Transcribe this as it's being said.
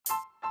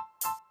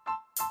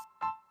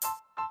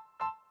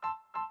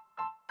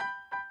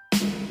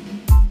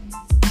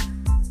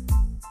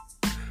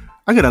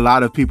I get a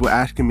lot of people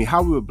asking me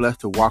how we were blessed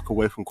to walk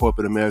away from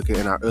corporate America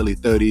in our early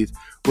 30s.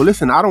 Well,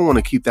 listen, I don't want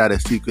to keep that a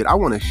secret. I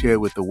want to share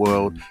it with the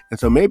world. And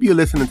so maybe you're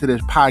listening to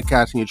this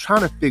podcast and you're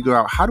trying to figure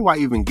out, how do I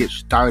even get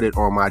started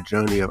on my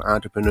journey of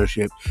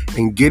entrepreneurship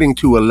and getting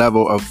to a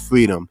level of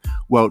freedom?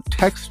 Well,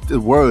 text the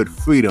word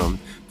freedom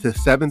to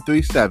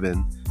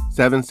 737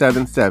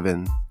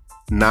 777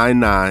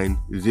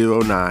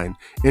 9909.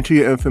 Enter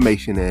your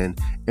information in,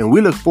 and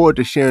we look forward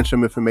to sharing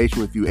some information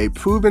with you. A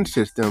proven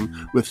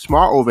system with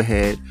small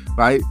overhead,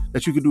 right?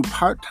 That you can do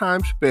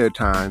part-time, spare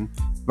time,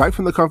 right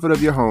from the comfort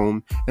of your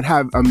home, and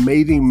have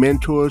amazing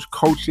mentors,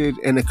 coaches,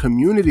 and a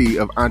community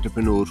of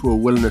entrepreneurs who are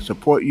willing to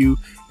support you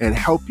and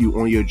help you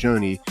on your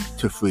journey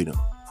to freedom.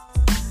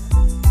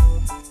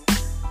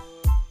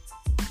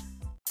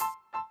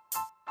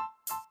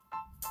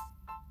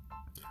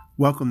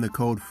 Welcome to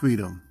Code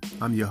Freedom.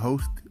 I'm your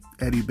host,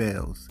 Eddie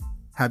Bales.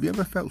 Have you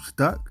ever felt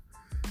stuck?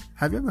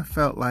 Have you ever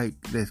felt like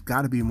there's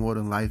got to be more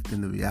than life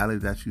than the reality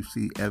that you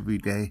see every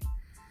day?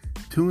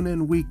 Tune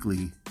in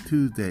weekly,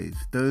 Tuesdays,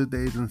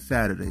 Thursdays, and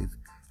Saturdays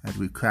as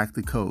we crack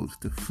the codes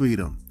to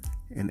freedom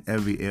in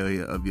every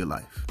area of your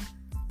life.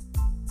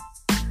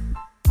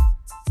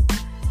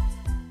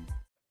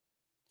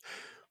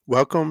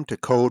 Welcome to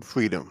Code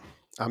Freedom.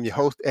 I'm your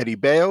host, Eddie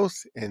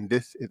Bales, and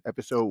this is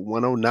episode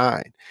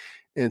 109.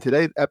 In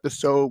today's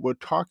episode, we're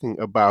talking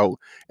about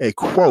a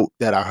quote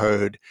that I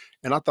heard,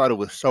 and I thought it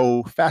was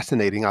so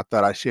fascinating, I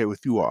thought I'd share it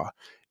with you all.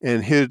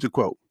 And here's the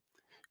quote: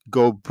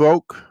 go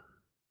broke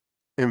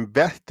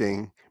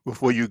investing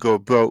before you go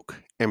broke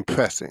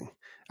impressing.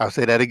 I'll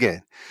say that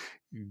again.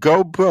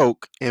 Go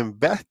broke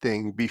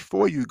investing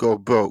before you go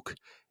broke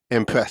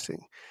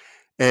impressing.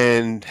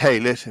 And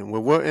hey, listen,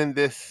 when we're in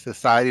this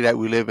society that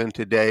we live in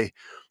today,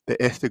 the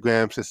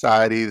Instagram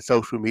society, the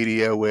social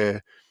media,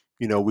 where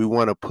we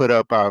want to put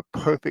up our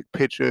perfect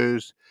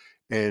pictures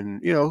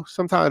and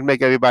sometimes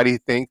make everybody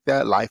think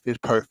that life is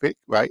perfect,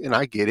 right? And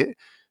I get it.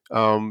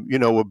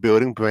 We're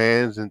building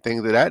brands and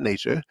things of that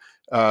nature,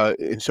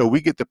 and so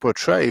we get to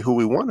portray who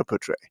we want to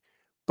portray.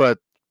 But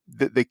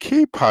the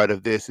key part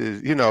of this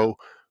is,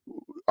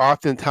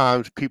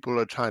 oftentimes people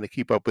are trying to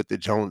keep up with the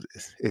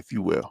Joneses, if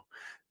you will.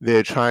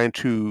 They're trying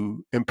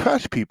to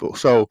impress people.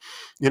 So,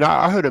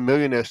 I heard a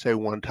millionaire say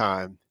one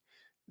time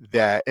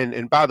that,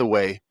 and by the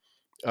way,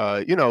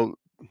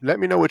 let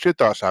me know what your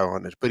thoughts are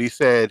on this. But he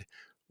said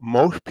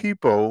most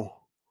people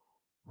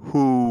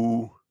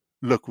who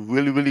look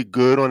really, really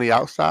good on the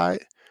outside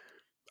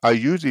are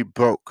usually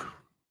broke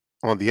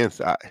on the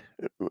inside,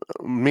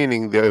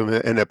 meaning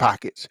they're in their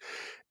pockets.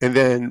 And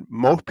then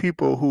most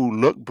people who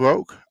look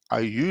broke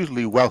are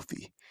usually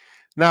wealthy.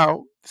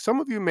 Now,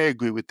 some of you may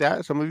agree with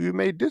that, some of you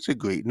may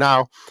disagree.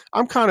 Now,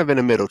 I'm kind of in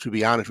the middle, to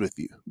be honest with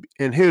you.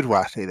 And here's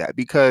why I say that: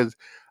 because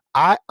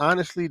I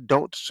honestly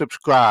don't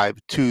subscribe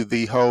to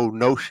the whole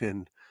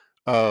notion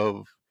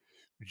of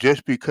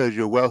just because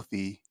you're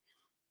wealthy,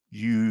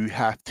 you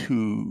have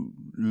to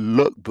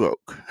look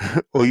broke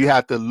or you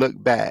have to look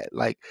bad.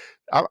 Like,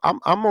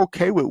 I'm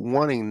okay with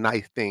wanting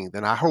nice things,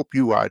 and I hope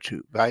you are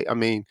too, right? I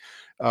mean,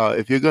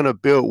 if you're gonna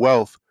build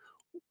wealth,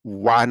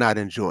 why not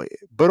enjoy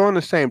it? But on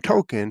the same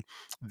token,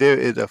 there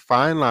is a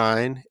fine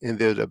line and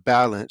there's a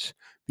balance,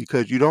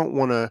 because you don't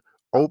want to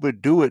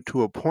overdo it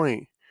to a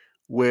point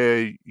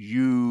where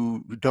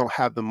you don't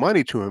have the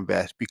money to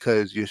invest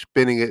because you're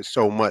spending it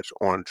so much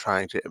on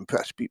trying to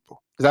impress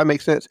people. Does that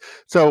make sense?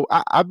 So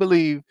I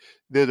believe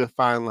there's a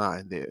fine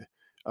line there.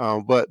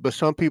 But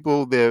some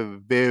people, they're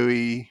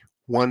very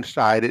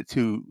one-sided,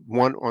 to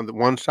one on the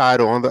one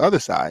side or on the other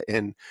side.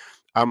 And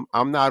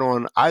I'm not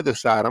on either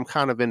side. I'm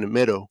kind of in the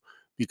middle,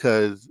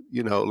 because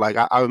like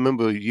I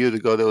remember years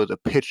ago there was a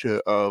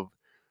picture of,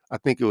 I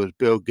think it was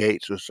Bill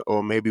Gates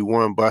or maybe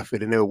Warren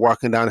Buffett, and they were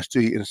walking down the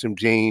street in some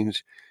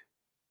jeans,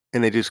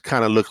 and they just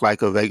kind of looked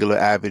like a regular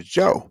average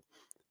Joe.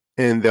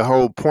 And the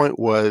whole point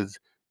was,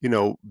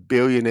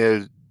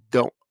 billionaires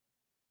don't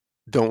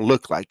don't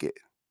look like it,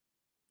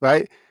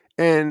 right?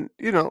 And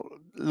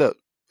look,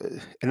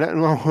 and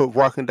nothing wrong with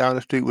walking down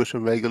the street with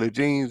some regular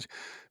jeans,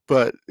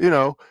 but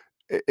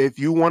if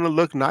you want to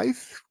look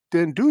nice,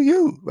 then do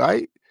you,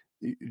 right?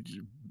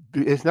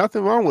 There's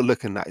nothing wrong with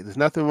looking nice. There's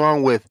nothing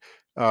wrong with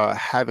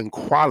having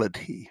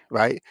quality,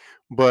 right?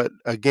 But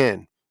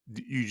again,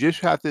 you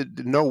just have to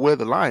know where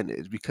the line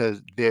is, because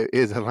there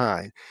is a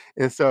line.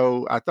 And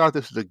so I thought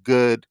this was a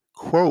good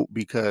quote,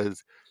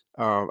 because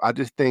I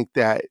just think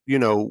that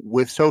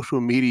with social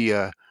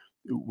media,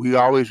 we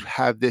always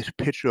have this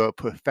picture of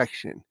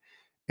perfection,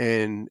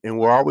 and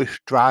we're always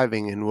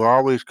striving and we're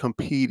always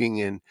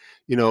competing. And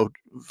you know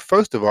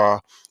first of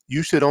all,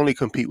 you should only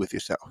compete with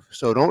yourself.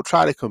 So don't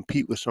try to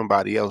compete with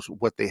somebody else,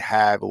 what they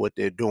have or what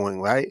they're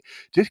doing, right?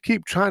 Just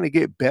keep trying to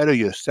get better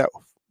yourself.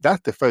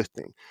 That's the first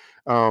thing.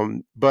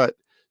 But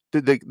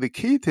the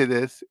key to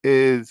this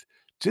is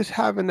just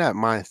having that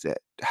mindset,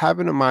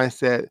 having a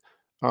mindset,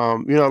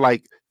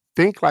 like,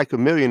 think like a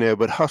millionaire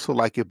but hustle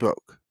like you're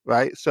broke,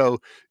 right? So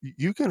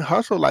you can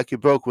hustle like you're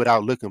broke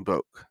without looking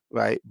broke,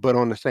 right? But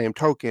on the same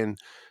token,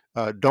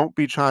 don't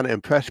be trying to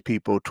impress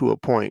people to a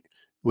point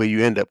where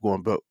you end up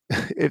going broke,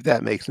 if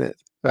that makes sense.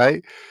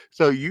 right?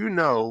 So you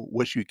know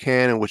what you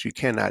can and what you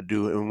cannot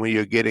do, and when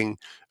you're getting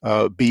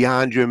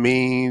beyond your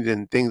means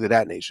and things of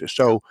that nature.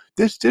 So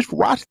just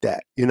watch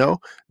that.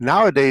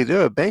 Nowadays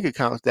there are bank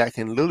accounts that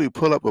can literally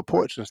pull up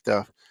reports and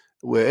stuff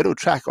where it'll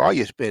track all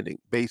your spending,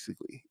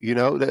 basically.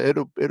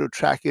 It'll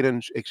track it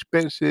in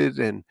expenses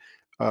and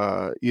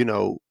you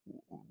know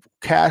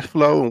cash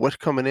flow and what's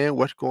coming in,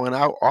 what's going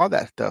out, all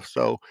that stuff.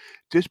 So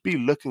just be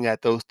looking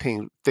at those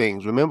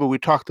things. Remember, we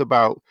talked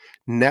about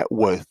net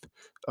worth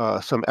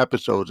some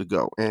episodes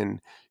ago,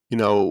 and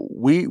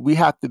we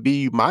have to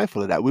be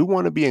mindful of that. We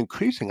want to be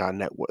increasing our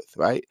net worth,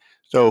 right?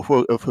 So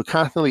if we're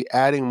constantly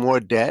adding more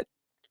debt,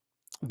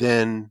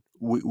 then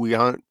we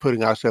aren't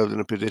putting ourselves in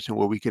a position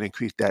where we can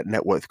increase that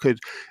net worth. Because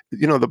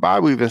the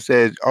Bible even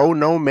says, "Oh,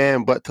 no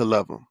man but to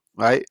love him,"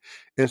 right?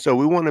 And so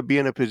we want to be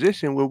in a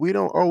position where we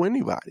don't owe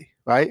anybody,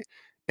 right?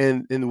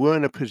 And we're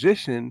in a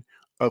position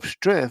of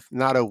strength,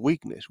 not of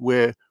weakness,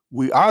 where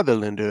we are the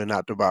lender and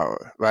not the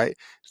borrower, right?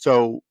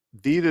 So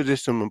these are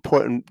just some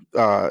important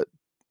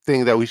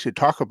thing that we should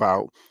talk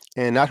about.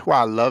 And that's why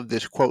I love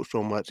this quote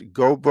so much.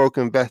 Go broke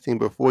investing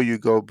before you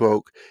go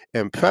broke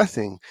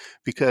impressing,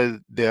 because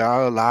there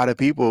are a lot of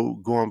people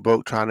going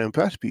broke trying to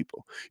impress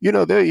people. There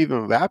are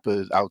even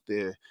rappers out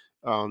there.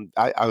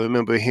 I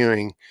remember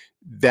hearing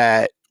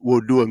that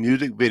will do a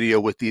music video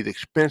with these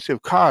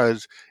expensive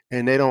cars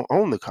and they don't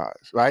own the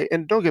cars, right?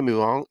 And don't get me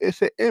wrong,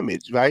 it's an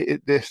image,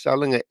 right? They're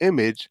selling an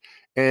image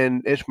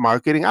and it's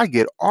marketing. I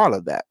get all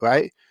of that,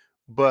 right?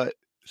 But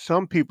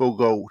some people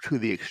go to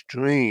the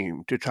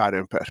extreme to try to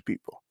impress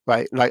people,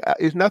 right? Like,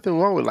 it's nothing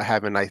wrong with like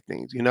having nice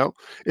things.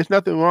 It's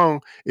nothing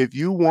wrong if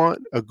you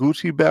want a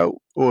Gucci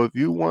belt, or if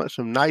you want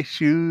some nice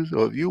shoes,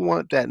 or if you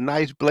want that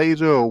nice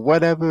blazer or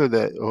whatever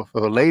that, or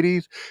for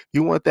ladies,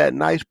 you want that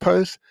nice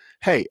purse.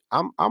 Hey,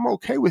 I'm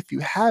okay with you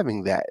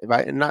having that,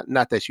 right? And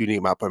not that you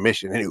need my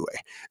permission anyway.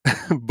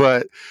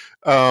 but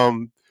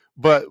um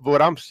but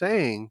what I'm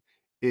saying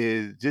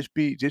is just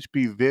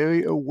be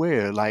very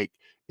aware. Like,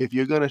 if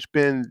you're going to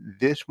spend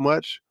this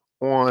much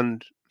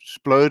on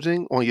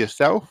splurging on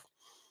yourself,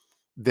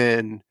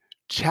 then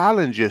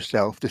challenge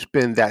yourself to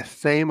spend that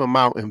same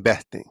amount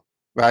investing,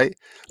 right?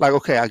 Like,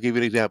 okay, I'll give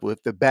you an example.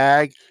 If the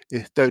bag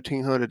is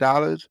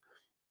 $1,300,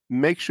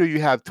 make sure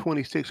you have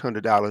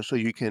 $2,600 so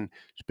you can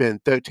spend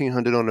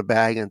 1,300 on the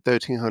bag and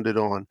 1,300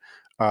 on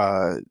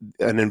uh,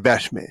 an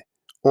investment.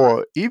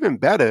 Or even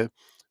better,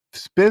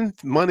 spend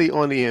money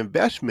on the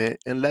investment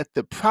and let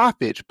the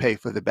profits pay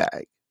for the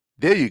bag.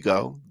 There you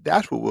go.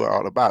 That's what we're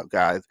all about,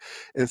 guys.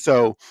 And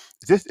so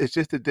it's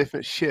just a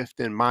different shift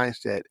in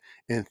mindset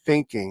and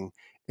thinking.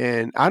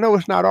 And I know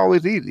it's not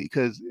always easy,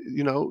 because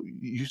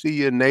you see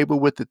your neighbor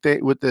with the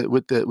thing, with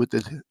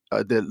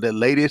the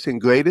latest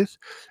and greatest,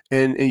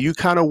 and you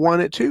kind of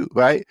want it too,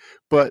 right?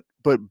 But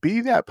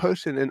be that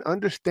person and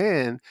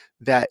understand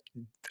that,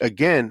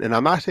 again. And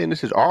I'm not saying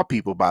this is all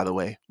people, by the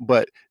way,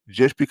 but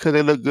just because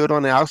they look good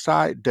on the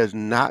outside does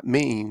not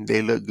mean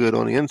they look good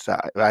on the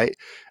inside, right?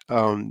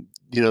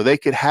 They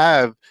could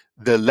have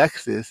the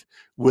Lexus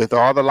with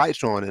all the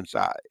lights on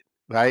inside,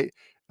 right?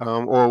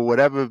 Or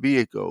whatever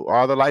vehicle,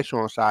 all the lights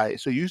on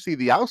inside. So you see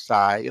the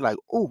outside, you're like,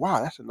 oh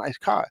wow, that's a nice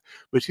car,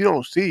 but you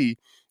don't see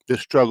the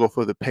struggle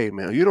for the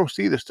payment. Or you don't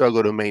see the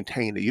struggle to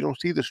maintain it. You don't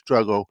see the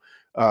struggle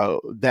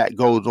that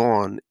goes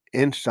on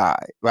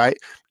inside, right?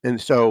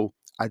 And so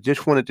I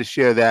just wanted to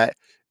share that.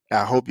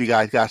 I hope you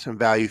guys got some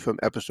value from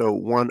episode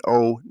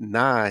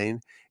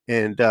 109.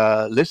 And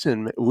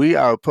listen, we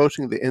are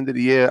approaching the end of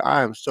the year.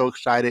 I am so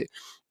excited.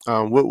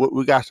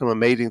 We got some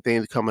amazing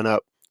things coming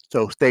up.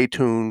 So stay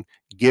tuned,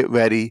 get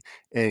ready,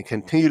 and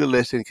continue to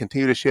listen.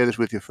 Continue to share this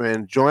with your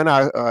friends. Join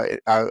our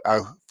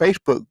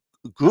Facebook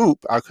group,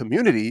 our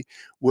community,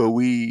 where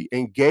we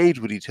engage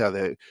with each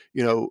other.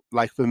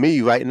 Like for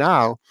me right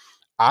now,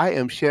 I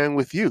am sharing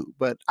with you,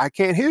 but I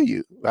can't hear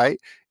you, right?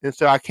 And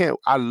so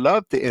I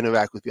love to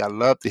interact with you. I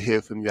love to hear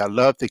from you. I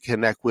love to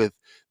connect with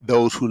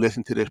those who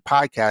listen to this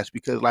podcast,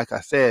 because like I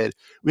said,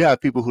 we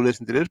have people who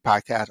listen to this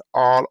podcast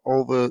all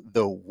over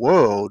the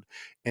world.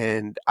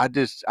 And I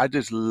just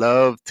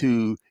love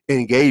to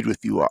engage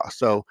with you all.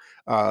 So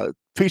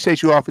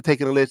appreciate you all for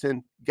taking a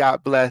listen.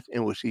 God bless,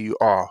 and we'll see you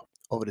all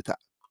over the top.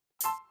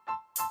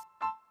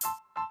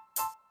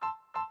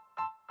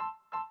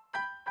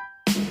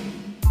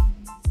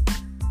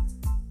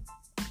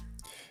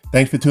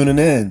 Thanks for tuning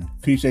in.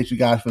 Appreciate you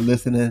guys for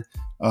listening.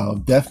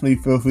 Definitely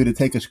feel free to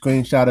take a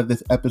screenshot of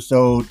this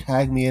episode,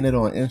 tag me in it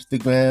on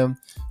Instagram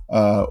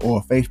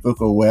or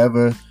Facebook or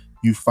wherever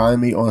you find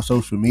me on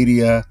social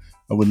media.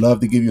 I would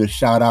love to give you a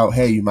shout out.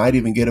 Hey, you might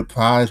even get a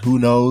prize. Who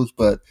knows?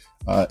 But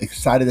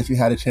excited that you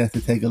had a chance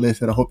to take a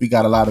listen. I hope you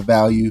got a lot of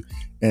value.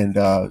 And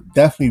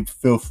definitely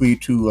feel free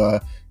to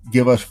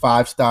give us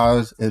 5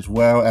 stars as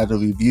well as a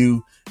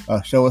review.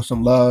 Show us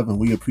some love, and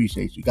we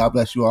appreciate you. God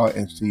bless you all,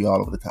 and see you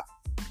all over the top.